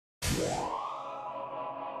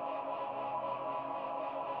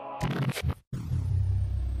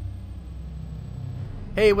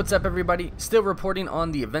Hey, what's up everybody? Still reporting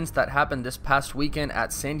on the events that happened this past weekend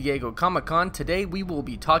at San Diego Comic-Con. Today we will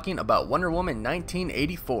be talking about Wonder Woman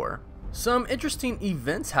 1984. Some interesting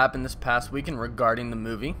events happened this past weekend regarding the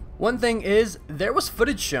movie. One thing is, there was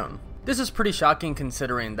footage shown. This is pretty shocking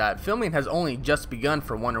considering that filming has only just begun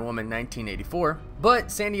for Wonder Woman 1984,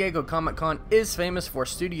 but San Diego Comic-Con is famous for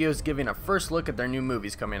studios giving a first look at their new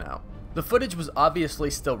movies coming out. The footage was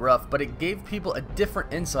obviously still rough, but it gave people a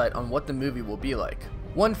different insight on what the movie will be like.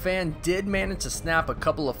 One fan did manage to snap a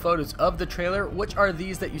couple of photos of the trailer, which are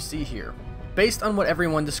these that you see here. Based on what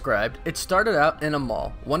everyone described, it started out in a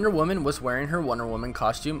mall. Wonder Woman was wearing her Wonder Woman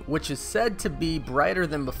costume, which is said to be brighter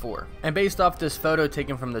than before. And based off this photo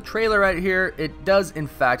taken from the trailer right here, it does in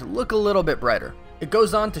fact look a little bit brighter. It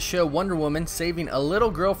goes on to show Wonder Woman saving a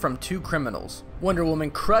little girl from two criminals. Wonder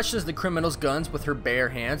Woman crushes the criminals' guns with her bare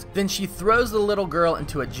hands, then she throws the little girl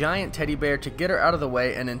into a giant teddy bear to get her out of the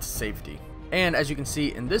way and into safety. And as you can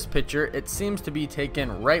see in this picture, it seems to be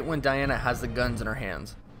taken right when Diana has the guns in her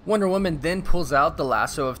hands. Wonder Woman then pulls out the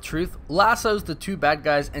lasso of truth, lassos the two bad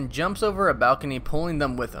guys, and jumps over a balcony, pulling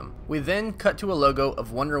them with him. We then cut to a logo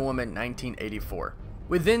of Wonder Woman 1984.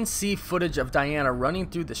 We then see footage of Diana running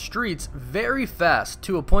through the streets very fast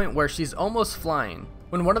to a point where she's almost flying.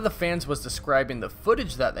 When one of the fans was describing the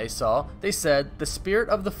footage that they saw, they said, "The spirit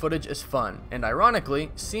of the footage is fun, and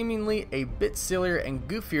ironically, seemingly a bit sillier and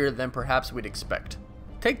goofier than perhaps we'd expect."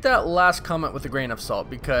 Take that last comment with a grain of salt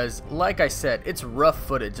because, like I said, it's rough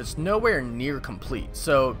footage, it's nowhere near complete,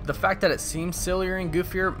 so the fact that it seems sillier and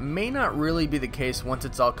goofier may not really be the case once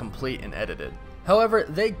it's all complete and edited. However,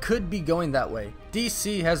 they could be going that way.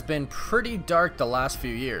 DC has been pretty dark the last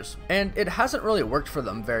few years, and it hasn't really worked for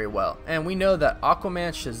them very well, and we know that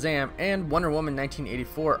Aquaman, Shazam, and Wonder Woman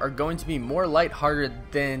 1984 are going to be more lighthearted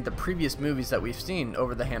than the previous movies that we've seen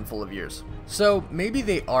over the handful of years. So maybe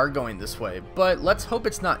they are going this way, but let's hope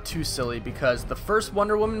it's not too silly because the first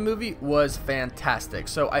Wonder Woman movie was fantastic,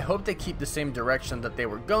 so I hope they keep the same direction that they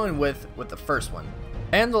were going with the first one.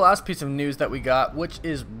 And the last piece of news that we got, which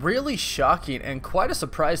is really shocking and quite a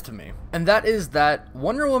surprise to me, and that is that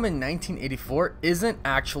Wonder Woman 1984 isn't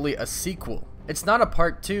actually a sequel. It's not a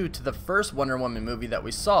part 2 to the first Wonder Woman movie that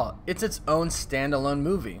we saw, it's its own standalone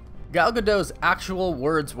movie. Gal Gadot's actual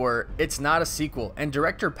words were, "It's not a sequel," and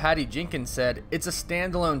director Patty Jenkins said, "It's a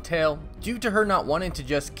standalone tale," due to her not wanting to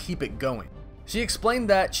just keep it going. She explained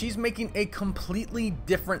that she's making a completely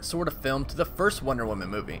different sort of film to the first Wonder Woman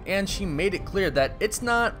movie, and she made it clear that it's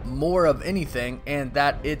not more of anything and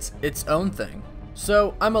that it's its own thing.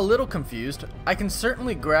 So I'm a little confused. I can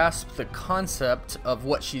certainly grasp the concept of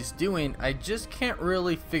what she's doing, I just can't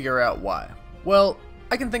really figure out why. Well,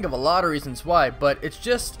 I can think of a lot of reasons why, but it's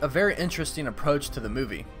just a very interesting approach to the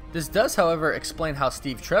movie. This does, however, explain how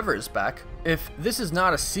Steve Trevor is back. If this is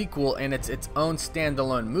not a sequel and it's its own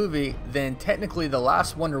standalone movie, then technically the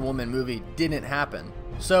last Wonder Woman movie didn't happen.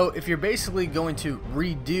 So if you're basically going to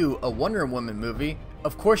redo a Wonder Woman movie,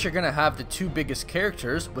 of course you're going to have the two biggest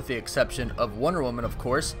characters, with the exception of Wonder Woman of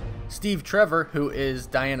course, Steve Trevor, who is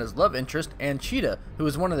Diana's love interest, and Cheetah, who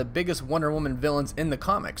is one of the biggest Wonder Woman villains in the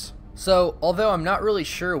comics. So, although I'm not really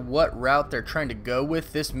sure what route they're trying to go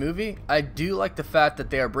with this movie, I do like the fact that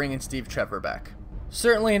they are bringing Steve Trevor back.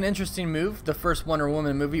 Certainly an interesting move. The first Wonder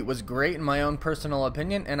Woman movie was great in my own personal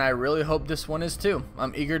opinion, and I really hope this one is too.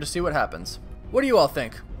 I'm eager to see what happens. What do you all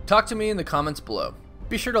think? Talk to me in the comments below.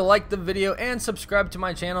 Be sure to like the video and subscribe to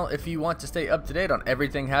my channel if you want to stay up to date on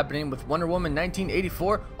everything happening with Wonder Woman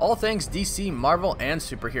 1984, all things DC, Marvel, and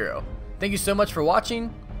superhero. Thank you so much for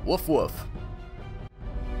watching. Woof woof.